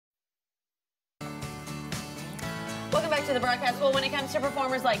back to the broadcast. Well, when it comes to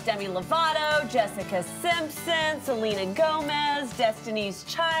performers like Demi Lovato, Jessica Simpson, Selena Gomez, Destiny's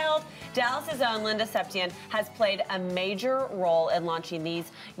Child, Dallas's own Linda Septien has played a major role in launching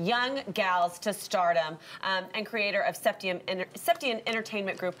these young gals to stardom. And creator of Septien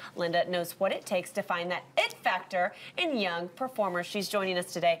Entertainment Group, Linda knows what it takes to find that it factor in young performers. She's joining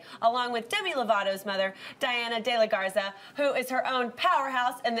us today, along with Demi Lovato's mother, Dianna Delagarza, who is her own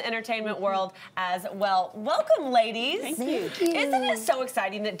powerhouse in the entertainment world as well. Welcome, ladies. Thank you. Isn't it so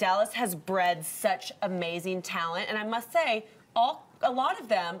exciting that Dallas has bred such amazing talent? And I must say, a lot of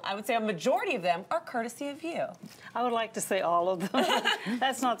them, I would say a majority of them, are courtesy of you. I would like to say all of them.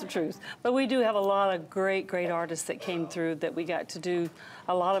 That's not the truth. But we do have a lot of great artists that came through that we got to do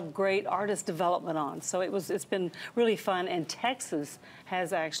a lot of great artist development on. So it's been really fun, and Texas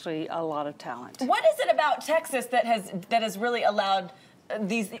has actually a lot of talent. What is it about Texas that has really allowed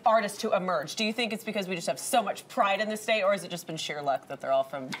these artists to emerge? Do you think it's because we just have so much pride in the state, or has it just been sheer luck that they're all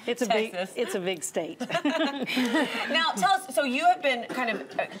from Texas? It's a big state. Now, tell us, so you have been kind of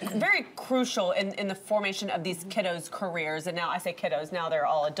very crucial in the formation of these kiddos' careers, and now I say kiddos, now they're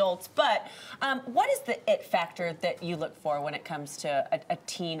all adults, but what is the it factor that you look for when it comes to a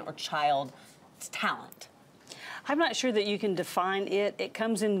teen or child's talent? I'm not sure that you can define it. It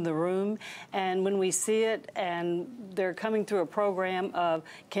comes into the room, and when we see it and they're coming through a program of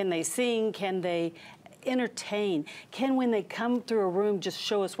can they sing, can they entertain, can when they come through a room just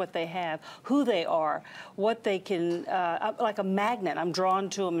show us what they have, who they are, what they can, like a magnet. I'm drawn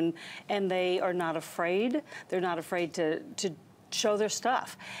to them, and they are not afraid. They're not afraid to show their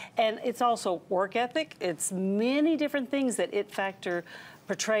stuff. And it's also work ethic. It's many different things that it factor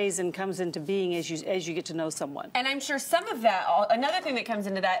portrays and comes into being as you get to know someone. And I'm sure some of that, another thing that comes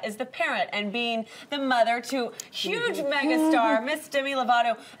into that is the parent and being the mother to huge megastar, Miss Demi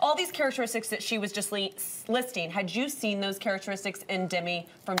Lovato. All these characteristics that she was just listing, had you seen those characteristics in Demi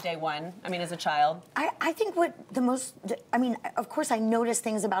from day one? I mean, as a child? I think I mean, of course I noticed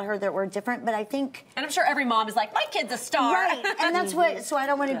things about her that were different, but I think... And I'm sure every mom is like, my kid's a star. Right, and that's what, so I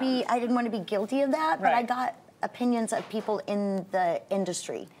don't want to be, I didn't want to be guilty of that, but I got opinions of people in the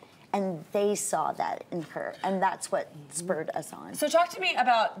industry, and they saw that in her, and that's what spurred us on. So talk to me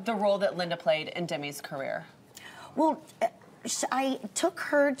about the role that Linda played in Demi's career. Well, I took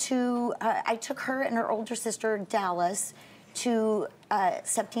her and her older sister Dallas to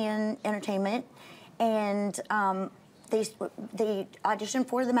Septien Entertainment, and they auditioned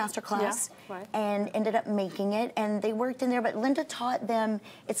for the master class and ended up making it, and they worked in there. But Linda taught them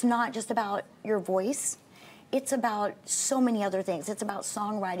it's not just about your voice. It's about so many other things. It's about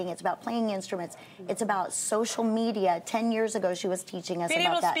songwriting. It's about playing instruments. It's about social media. 10 years ago, she was teaching us about that. Being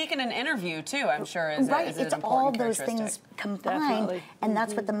able to speak in an interview, too, I'm sure, is an important it's all those things combined, Definitely. and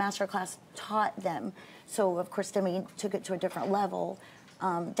that's what the masterclass taught them. So, of course, Demi took it to a different level.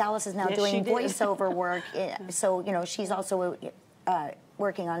 Dallas is now doing voiceover work, so, you know, she's also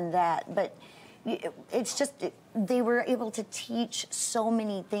working on that. But it's just, they were able to teach so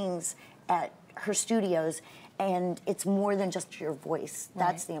many things at her studios, and it's more than just your voice.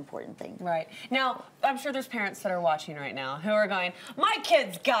 That's the important thing. Right. Now, I'm sure there's parents that are watching right now who are going, my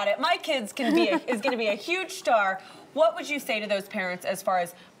kid's got it. My kid's is going to be a huge star. What would you say to those parents as far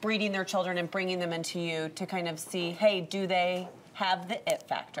as breeding their children and bringing them into you to kind of see, hey, do they have the it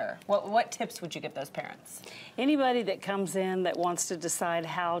factor? What tips would you give those parents? Anybody that comes in that wants to decide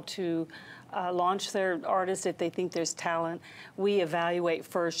how to launch their artist, if they think there's talent, we evaluate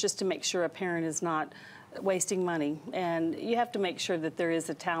first just to make sure a parent is not wasting money. And you have to make sure that there is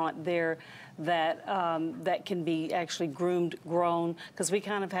a talent there that that can be actually groomed, grown, because we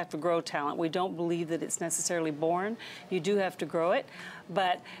kind of have to grow talent. We don't believe that it's necessarily born. You do have to grow it.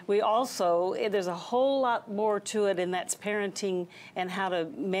 But we also, there's a whole lot more to it, and that's parenting and how to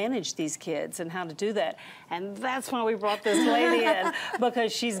manage these kids and how to do that. And that's why we brought this lady in,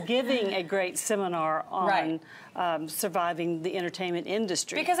 because she's giving a great seminar on surviving the entertainment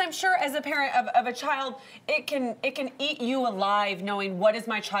industry. Because I'm sure as a parent of a child, it can eat you alive knowing what is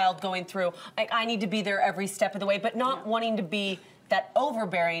my child going through. Like, I need to be there every step of the way, but not wanting to be that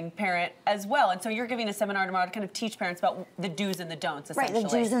overbearing parent as well. And so you're giving a seminar tomorrow to kind of teach parents about the do's and the don'ts, essentially.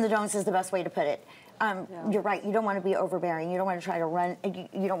 Right, the do's and the don'ts is the best way to put it. You're right, you don't want to be overbearing. You don't want to try to run,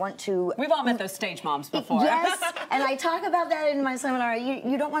 you don't want to... We've all met those stage moms before. Yes, and I talk about that in my seminar.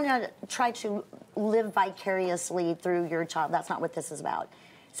 You don't want to try to live vicariously through your child. That's not what this is about.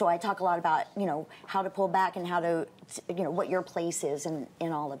 So I talk a lot about, you know, how to pull back and how to, you know, what your place is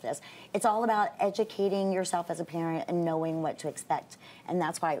in all of this. It's all about educating yourself as a parent and knowing what to expect. And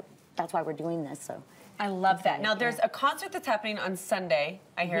that's why we're doing this, so. I love that. Now, there's a concert that's happening on Sunday,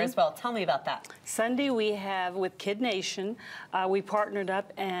 I hear as well. Tell me about that. Sunday we have with Kid Nation. We partnered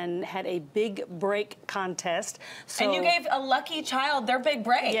up and had a big break contest. So, and you gave a lucky child their big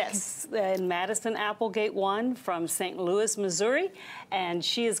break. Yes, and Madison Applegate won from St. Louis, Missouri, and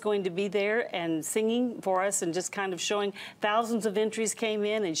she is going to be there and singing for us and just kind of showing thousands of entries came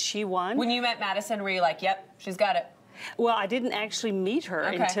in and she won. When you met Madison, were you like, yep, she's got it? Well, I didn't actually meet her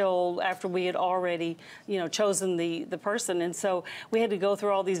until after we had already, chosen the person. And so we had to go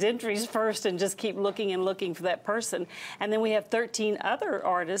through all these entries first and just keep looking and looking for that person. And then we have 13 other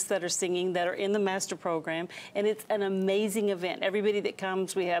artists that are singing that are in the master program. And it's an amazing event. Everybody that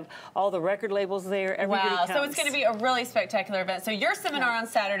comes, we have all the record labels there. Everybody wow, comes. So it's going to be a really spectacular event. So your seminar on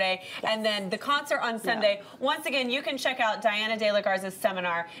Saturday and then the concert on Sunday. Once again, you can check out Dianna Delagarza's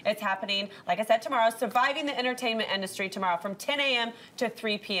seminar. It's happening, like I said, tomorrow, Surviving the Entertainment Industry, tomorrow from 10 a.m. to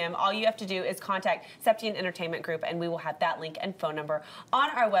 3 p.m. All you have to do is contact Septien Entertainment Group, and we will have that link and phone number on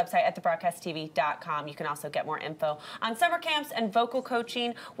our website at thebroadcasttv.com. You can also get more info on summer camps and vocal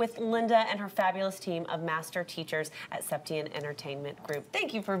coaching with Linda and her fabulous team of master teachers at Septien Entertainment Group.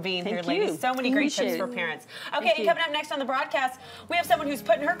 Thank you for being here, ladies. So many great tips for parents. Okay, and coming up next on the broadcast, we have someone who's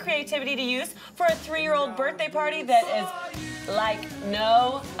putting her creativity to use for a 3-year-old birthday party that is like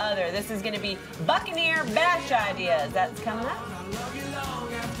no other. This is going to be Buccaneer Batch Ideas. That's coming up.